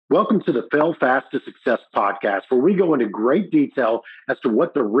Welcome to the Fail Fast to Success podcast, where we go into great detail as to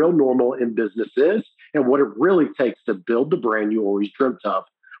what the real normal in business is and what it really takes to build the brand you always dreamt of.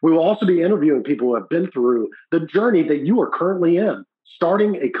 We will also be interviewing people who have been through the journey that you are currently in,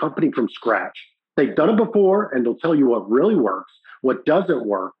 starting a company from scratch. They've done it before, and they'll tell you what really works, what doesn't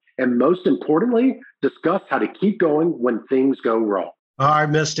work, and most importantly, discuss how to keep going when things go wrong. All right,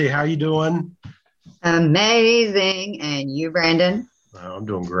 Misty, how you doing? Amazing. And you, Brandon? Oh, I'm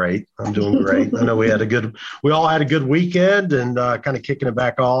doing great. I know we all had a good weekend and kind of kicking it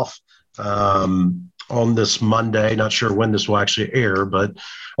back off on this Monday. Not sure when this will actually air, but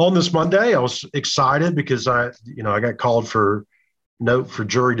on this Monday, I was excited because I got called for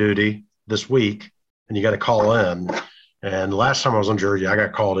jury duty this week, and you got to call in. And last time I was on jury, I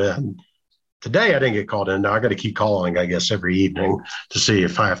got called in. Today, I didn't get called in. Now I got to keep calling, I guess, every evening to see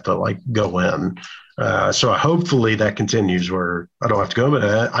if I have to go in. So hopefully that continues where I don't have to go, but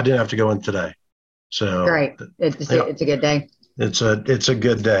I didn't have to go in today. So great. It's a good day. It's a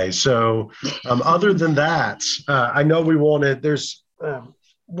good day. So other than that, I know we wanted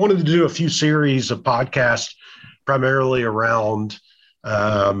to do a few series of podcasts primarily around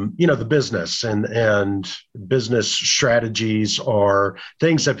the business and business strategies or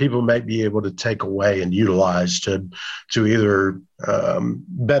things that people might be able to take away and utilize to either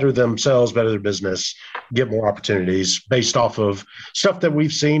better themselves, better their business, get more opportunities based off of stuff that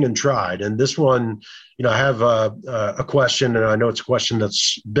we've seen and tried. And this one, I have a question, and I know it's a question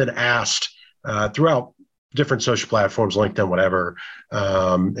that's been asked throughout different social platforms, LinkedIn, whatever,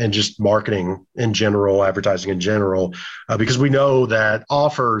 and just marketing in general, advertising in general, because we know that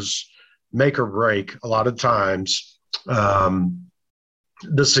offers make or break a lot of times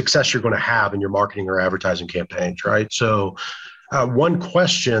the success you're going to have in your marketing or advertising campaigns, right? So one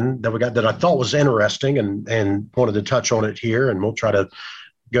question that we got that I thought was interesting and wanted to touch on it here, and we'll try to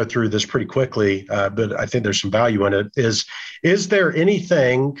go through this pretty quickly, but I think there's some value in it, is there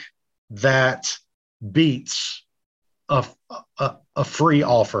anything that beats a free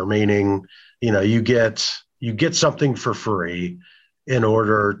offer, meaning you get something for free in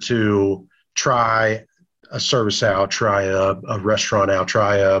order to try a service out, try a restaurant out,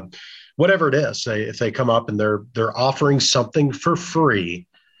 try whatever it is. If they come up and they're offering something for free,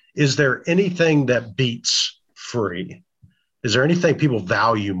 is there anything that beats free? Is there anything people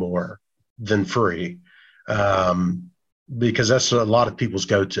value more than free? Because that's a lot of people's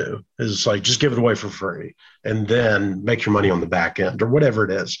go-to is just give it away for free and then make your money on the back end or whatever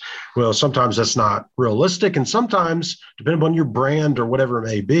it is. Well, sometimes that's not realistic. And sometimes, depending on your brand or whatever it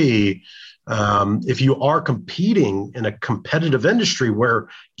may be, if you are competing in a competitive industry where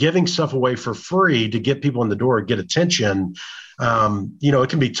giving stuff away for free to get people in the door, get attention, it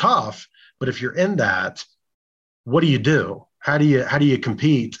can be tough. But if you're in that, what do you do? How do you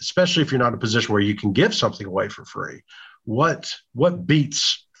compete, especially if you're not in a position where you can give something away for free? What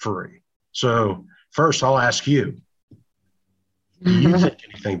beats free? So first, I'll ask you: do you think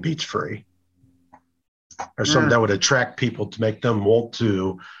anything beats free, or something that would attract people to make them want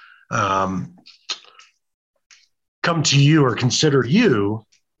to come to you or consider you,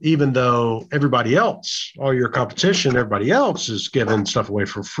 even though everybody else, all your competition, everybody else is giving stuff away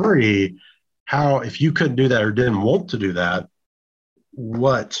for free? If you couldn't do that or didn't want to do that,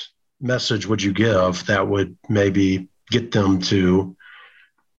 what message would you give that would maybe get them to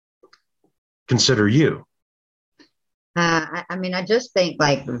consider you? I just think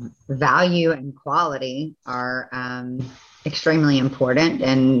value and quality are extremely important.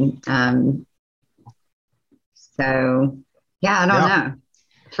 And so, I don't know.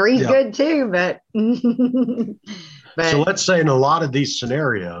 Free's good too, but so let's say in a lot of these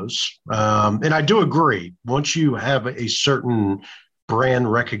scenarios, and I do agree, once you have a certain brand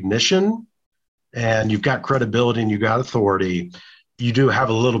recognition and you've got credibility and you've got authority, you do have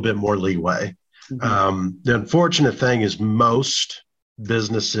a little bit more leeway. Mm-hmm. The unfortunate thing is most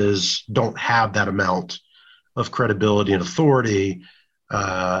businesses don't have that amount of credibility and authority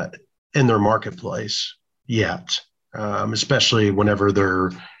in their marketplace yet, especially whenever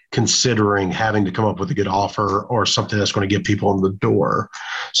they're considering having to come up with a good offer or something that's going to get people in the door.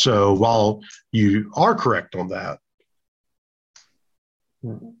 So while you are correct on that,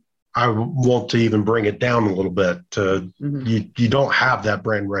 I want to even bring it down a little bit. You don't have that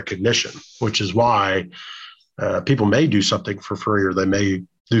brand recognition, which is why people may do something for free, or they may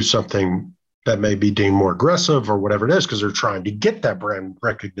do something that may be deemed more aggressive or whatever it is, because they're trying to get that brand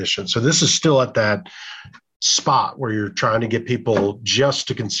recognition. So this is still at that spot where you're trying to get people just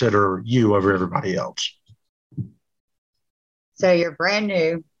to consider you over everybody else. So you're brand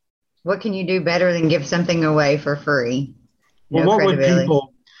new. What can you do better than give something away for free? Well, what would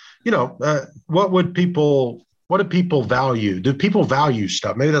people what do people value? Do people value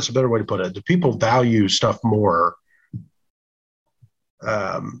stuff? Maybe that's a better way to put it. Do people value stuff more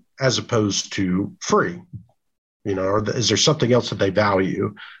as opposed to free? Or is there something else that they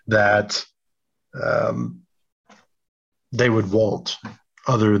value that they would want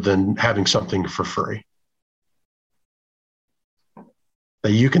other than having something for free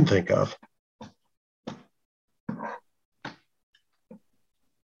that you can think of?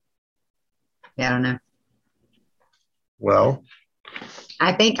 Yeah, I don't know. Well,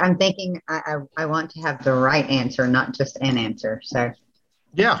 I'm thinking I want to have the right answer, not just an answer. So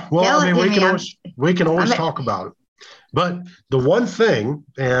yeah, well, we can always talk about it. But the one thing,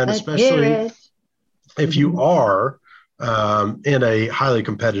 and especially if you are in a highly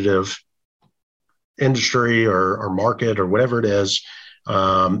competitive industry or market or whatever it is,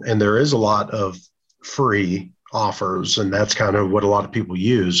 and there is a lot of free offers, and that's kind of what a lot of people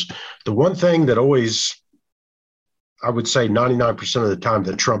use. The one thing that always, I would say 99% of the time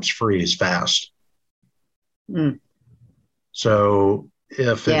that trumps free is fast. Mm. So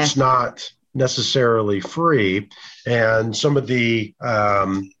if it's not necessarily free, and some of the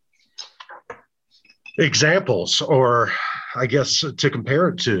examples, or I guess to compare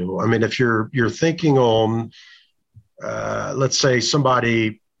it to, I mean, if you're thinking on, let's say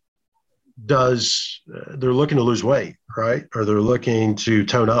somebody they're looking to lose weight, right? Or they're looking to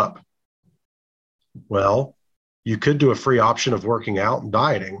tone up. Well, you could do a free option of working out and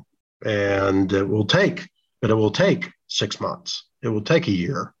dieting, and it will take 6 months. It will take a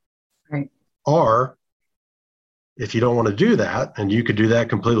year. Right. Or if you don't want to do that, and you could do that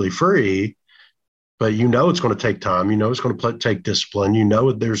completely free, but it's going to take time. It's going to take discipline.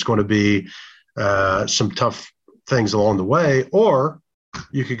 There's going to be some tough things along the way. Or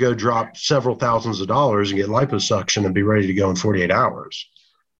you could go drop several thousands of dollars and get liposuction and be ready to go in 48 hours,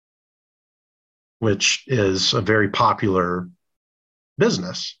 which is a very popular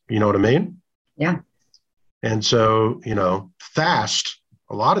business. You know what I mean? Yeah. And so, fast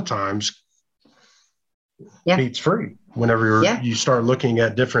a lot of times beats free. Whenever you start looking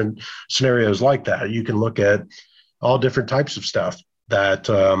at different scenarios like that, you can look at all different types of stuff that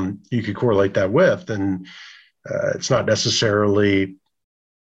you could correlate that with. And it's not necessarily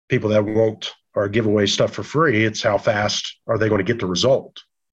people that won't or give away stuff for free. It's how fast are they going to get the result?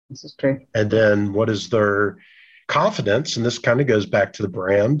 This is true. And then what is their confidence? And this kind of goes back to the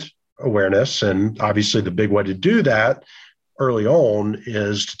brand awareness. And obviously the big way to do that early on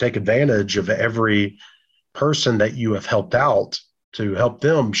is to take advantage of every person that you have helped out, to help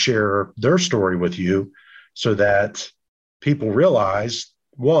them share their story with you, so that people realize,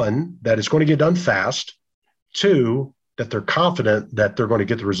 one, that it's going to get done fast, two, that they're confident that they're going to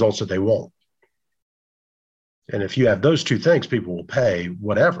get the results that they want. And if you have those two things, people will pay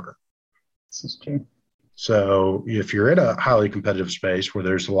whatever. This is true. So if you're in a highly competitive space where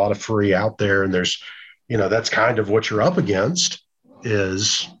there's a lot of free out there, and there's, that's kind of what you're up against,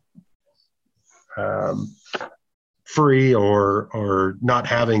 is free or not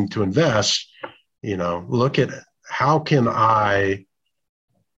having to invest, look at how can I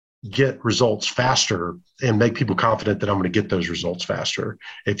get results faster and make people confident that I'm going to get those results faster.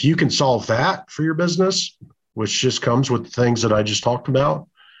 If you can solve that for your business, which just comes with the things that I just talked about,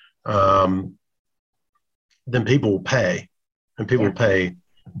 then people will pay, and people will pay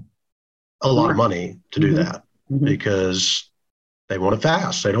a lot of money to do that because they want it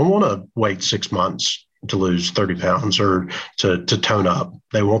fast. They don't want to wait 6 months to lose 30 pounds or to tone up.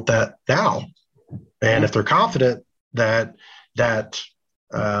 They want that now. And if they're confident that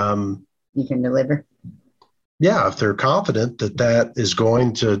you can deliver. Yeah, if they're confident that is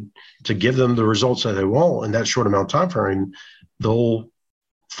going to give them the results that they want in that short amount of time frame, they'll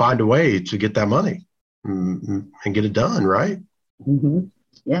find a way to get that money and get it done, right? Mm-hmm.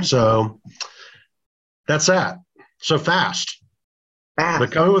 Yeah. So that's that. So fast.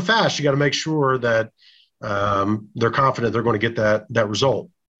 But coming with fast, you got to make sure that they're confident they're going to get that result.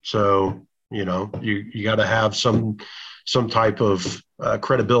 So, you got to have some type of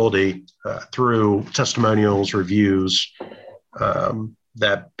credibility through testimonials, reviews,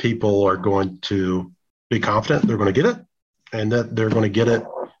 that people are going to be confident they're going to get it, and that they're going to get it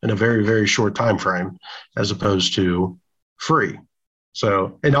in a very, very short time frame, as opposed to free.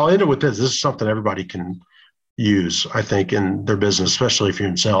 So, and I'll end it with this. This is something everybody can use, I think, in their business, especially if you're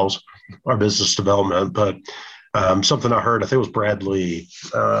in sales or business development. But something I heard, I think it was Brad Lee,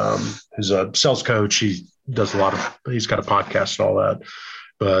 who's a sales coach. He's got a podcast and all that.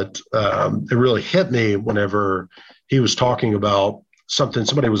 But it really hit me whenever he was talking about something.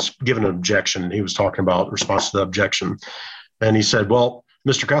 Somebody was giving an objection. He was talking about response to the objection. And he said, well,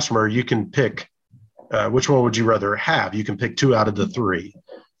 Mr. Customer, you can pick which one would you rather have? You can pick 2 out of the 3.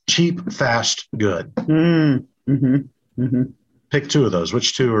 Cheap, fast, good. Pick 2 of those.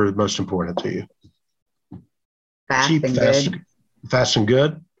 Which 2 are most important to you? Fast Cheap, and fast, good. fast and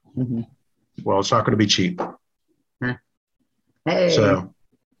good? Well, it's not going to be cheap. Huh. Hey. So,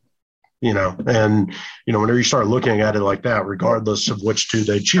 whenever you start looking at it like that, regardless of which 2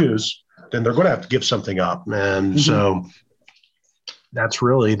 they choose, then they're going to have to give something up. And so that's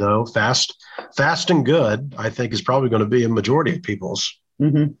really, though, fast and good, I think, is probably going to be a majority of people's.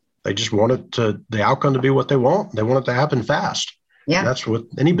 They just want the outcome to be what they want. They want it to happen fast. Yeah. And that's with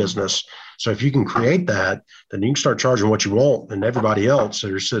any business. So if you can create that, then you can start charging what you want, and everybody else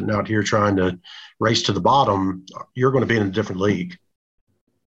that are sitting out here trying to race to the bottom, you're going to be in a different league.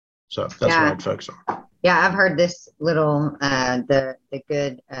 So that's what I'd focus on. Yeah, I've heard this little the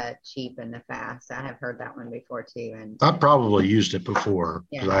good, cheap, and the fast. I have heard that one before too, and I've probably used it before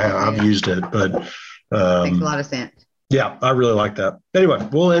because Yeah, I've used it, but makes a lot of sense. yeah, I really like that. Anyway,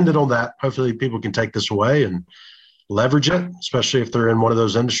 we'll end it on that. Hopefully, people can take this away and leverage it, especially if they're in one of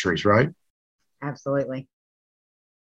those industries, right? Absolutely.